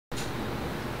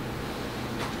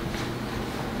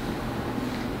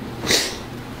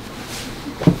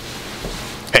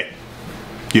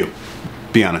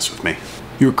Be honest with me.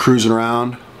 You were cruising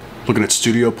around, looking at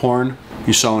studio porn.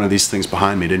 You saw one of these things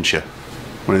behind me, didn't you?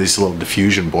 One of these little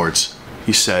diffusion boards.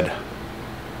 You said, yeah,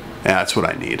 that's what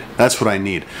I need. That's what I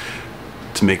need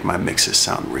to make my mixes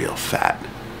sound real fat,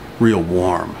 real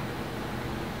warm.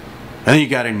 And then you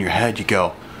got it in your head, you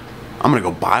go, I'm gonna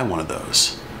go buy one of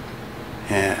those.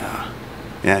 Yeah,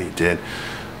 you did.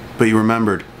 But you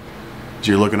remembered, as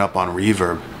you're looking up on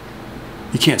Reverb,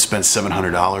 you can't spend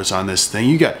 $700 on this thing.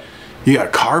 You got a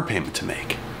car payment to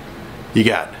make. You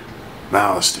got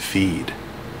mouths to feed.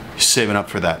 You're saving up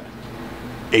for that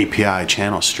API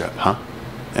channel strip, huh?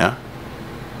 Yeah?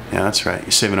 Yeah, that's right.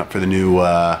 You're saving up for the new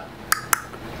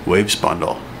Waves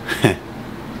bundle.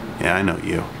 Yeah, I know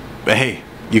you. But hey,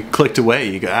 you clicked away.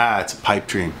 You go, it's a pipe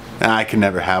dream. I can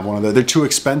never have one of those. They're too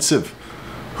expensive.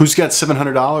 Who's got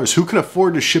 $700? Who can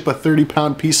afford to ship a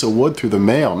 30-pound piece of wood through the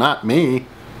mail? Not me.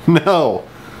 No.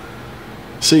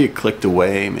 So you clicked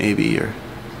away, maybe, or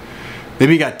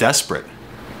maybe you got desperate.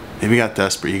 Maybe you got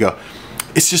desperate. You go,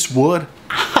 it's just wood.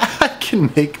 I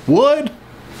can make wood.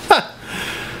 And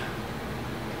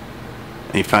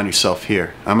you find yourself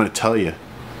here. I'm going to tell you,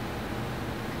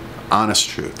 honest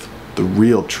truth, the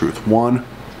real truth,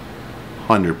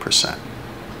 100%.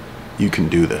 You can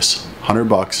do this.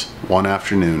 $100, one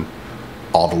afternoon,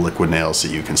 all the liquid nails that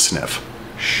you can sniff.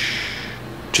 Shh.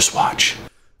 Just watch.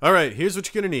 All right, here's what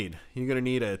you're going to need. You're going to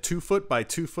need a 2-foot by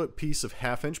 2-foot piece of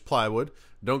 1/2-inch plywood.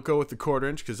 Don't go with the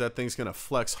 1/4-inch because that thing's going to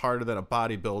flex harder than a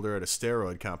bodybuilder at a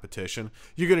steroid competition.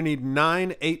 You're going to need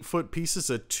 9 8-foot pieces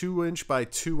of 2-inch by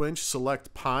 2-inch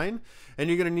select pine. And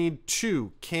you're going to need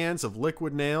 2 cans of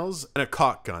liquid nails and a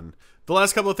caulk gun. The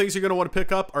last couple of things you're going to want to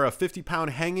pick up are a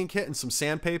 50-pound hanging kit and some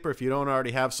sandpaper if you don't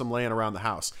already have some laying around the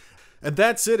house. And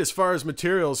that's it as far as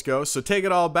materials go, so take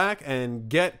it all back and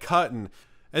get cutting.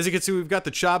 As you can see, we've got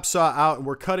the chop saw out and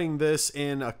we're cutting this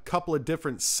in a couple of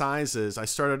different sizes. I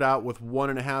started out with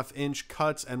 1.5-inch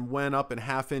cuts and went up in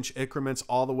 1/2-inch increments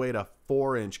all the way to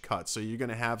 4-inch cuts. So you're going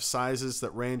to have sizes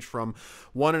that range from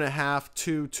 1.5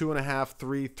 to 2.5,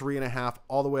 3, 3.5,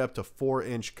 all the way up to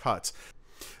 4-inch cuts.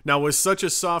 Now with such a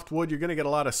soft wood, you're going to get a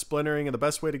lot of splintering, and the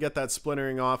best way to get that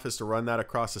splintering off is to run that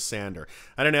across a sander.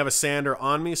 I didn't have a sander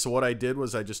on me, so what I did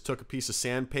was I just took a piece of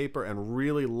sandpaper and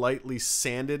really lightly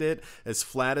sanded it as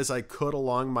flat as I could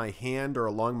along my hand or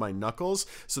along my knuckles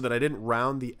so that I didn't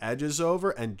round the edges over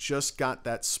and just got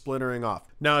that splintering off.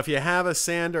 Now if you have a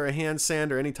sander, a hand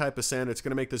sander, any type of sander, it's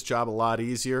going to make this job a lot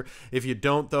easier. If you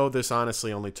don't though, this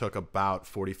honestly only took about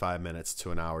 45 minutes to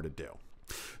an hour to do.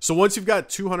 So once you've got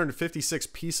 256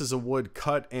 pieces of wood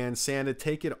cut and sanded,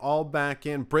 take it all back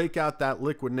in, break out that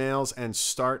liquid nails, and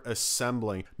start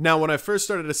assembling. Now, when I first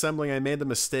started assembling, I made the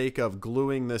mistake of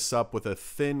gluing this up with a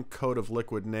thin coat of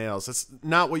liquid nails. That's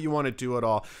not what you want to do at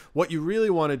all. What you really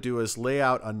want to do is lay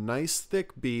out a nice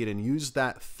thick bead and use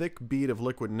that thick bead of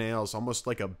liquid nails almost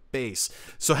like a base.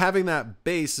 So having that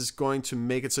base is going to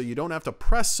make it so you don't have to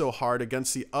press so hard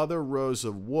against the other rows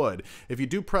of wood. If you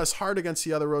do press hard against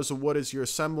the other rows of wood as you're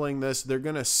assembling this, they're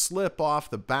going to slip off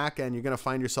the back end. You're going to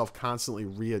find yourself constantly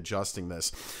readjusting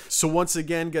this. So once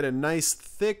again, get a nice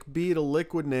thick bead of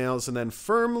liquid nails and then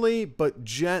firmly but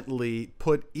gently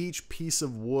put each piece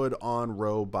of wood on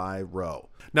row by row.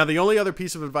 Now, the only other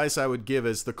piece of advice I would give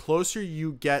is the closer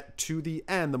you get to the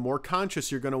end, the more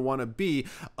conscious you're going to want to be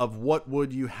of what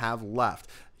wood you have left.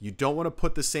 You don't want to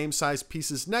put the same size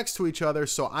pieces next to each other,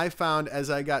 so I found as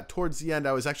I got towards the end,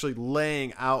 I was actually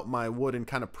laying out my wood and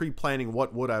kind of pre-planning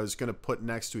what wood I was going to put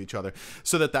next to each other,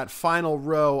 so that that final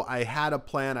row, I had a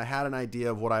plan, I had an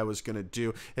idea of what I was going to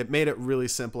do. It made it really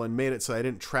simple and made it so I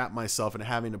didn't trap myself in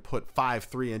having to put 5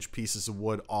 3-inch pieces of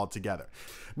wood all together.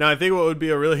 Now, I think what would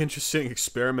be a really interesting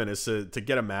experiment is to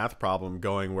get a math problem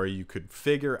going where you could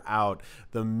figure out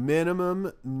the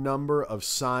minimum number of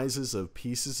sizes of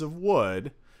pieces of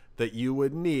wood that you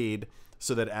would need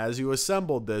so that as you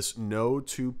assembled this, no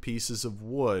 2 pieces of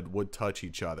wood would touch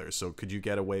each other. So could you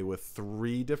get away with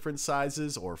 3 different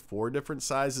sizes or 4 different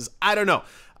sizes? I don't know.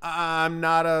 I'm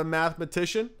not a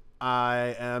mathematician.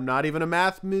 I am not even a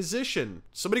math musician.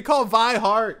 Somebody call Vi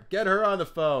Hart. Get her on the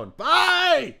phone.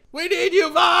 Vi! We need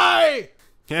you, Vi!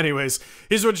 Anyways,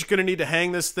 here's what you're going to need to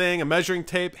hang this thing: a measuring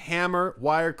tape, hammer,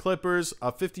 wire clippers,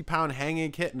 a 50-pound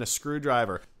hanging kit, and a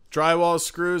screwdriver. Drywall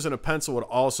screws and a pencil would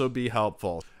also be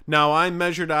helpful. Now I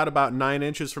measured out about 9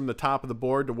 inches from the top of the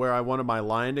board to where I wanted my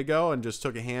line to go and just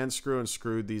took a hand screw and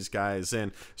screwed these guys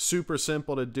in. Super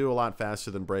simple to do, a lot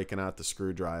faster than breaking out the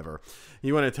screwdriver.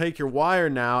 You want to take your wire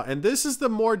now, and this is the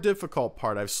more difficult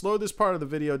part. I've slowed this part of the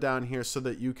video down here so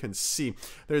that you can see.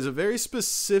 There's a very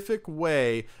specific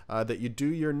way that you do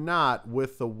your knot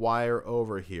with the wire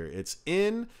over here. It's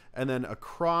in and then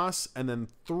across and then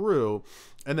through,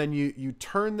 and then you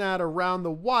turn that around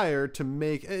the wire to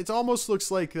make it almost looks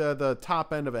like the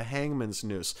top end of a hangman's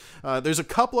noose. There's a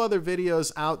couple other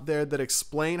videos out there that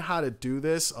explain how to do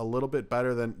this a little bit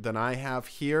better than I have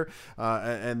here,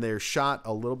 and they're shot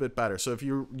a little bit better. So if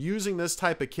you're using this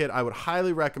type of kit, I would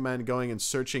highly recommend going and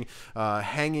searching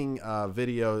hanging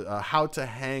video, how to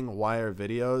hang wire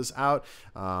videos out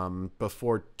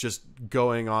before just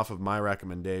going off of my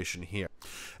recommendation here.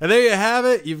 And there you have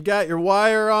it. You've got your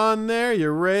wire on there.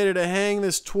 You're ready to hang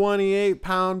this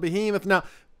 28-pound behemoth. Now,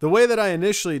 the way that I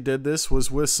initially did this was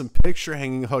with some picture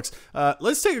hanging hooks.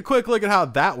 Let's take a quick look at how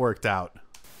that worked out.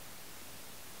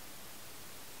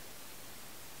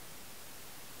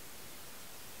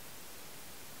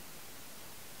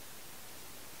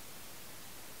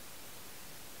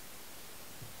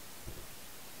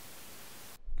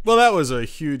 Well, that was a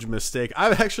huge mistake.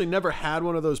 I've actually never had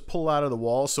one of those pull out of the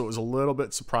wall, so it was a little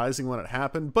bit surprising when it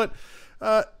happened, but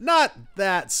not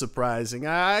that surprising.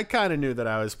 I kind of knew that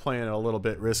I was playing it a little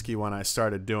bit risky when I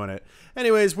started doing it.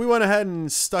 Anyways, we went ahead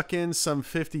and stuck in some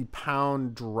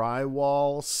 50-pound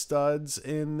drywall studs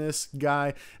in this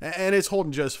guy, and it's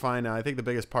holding just fine now. I think the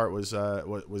biggest part was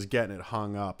getting it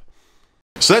hung up.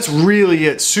 So that's really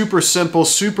it. Super simple,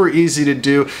 super easy to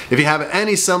do. If you have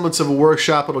any semblance of a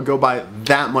workshop, it'll go by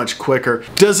that much quicker.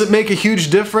 Does it make a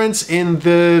huge difference in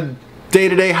the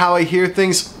day-to-day how I hear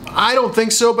things? I don't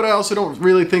think so, but I also don't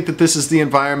really think that this is the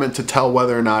environment to tell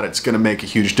whether or not it's going to make a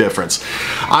huge difference.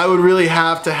 I would really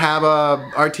have to have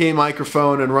a RTA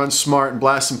microphone and run smart and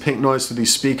blast some pink noise through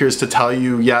these speakers to tell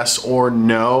you yes or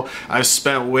no. I've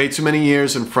spent way too many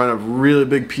years in front of really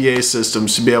big PA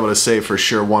systems to be able to say for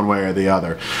sure one way or the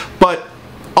other. But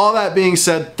all that being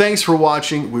said, thanks for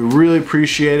watching. We really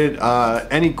appreciate it.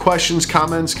 Any questions,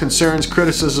 comments, concerns,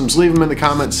 criticisms, leave them in the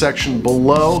comment section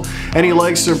below. Any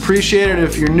likes are appreciated.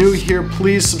 If you're new here,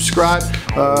 please subscribe.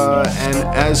 And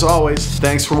as always,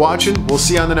 thanks for watching. We'll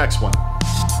see you on the next one.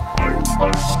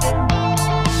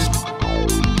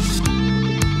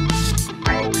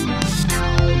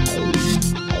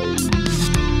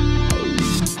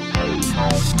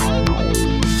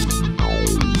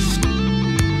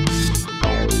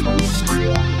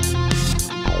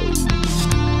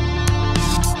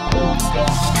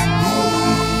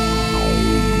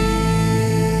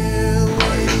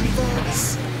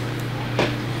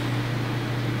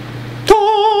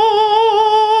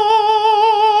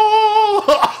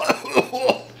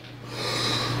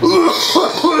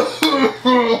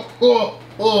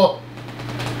 Oh.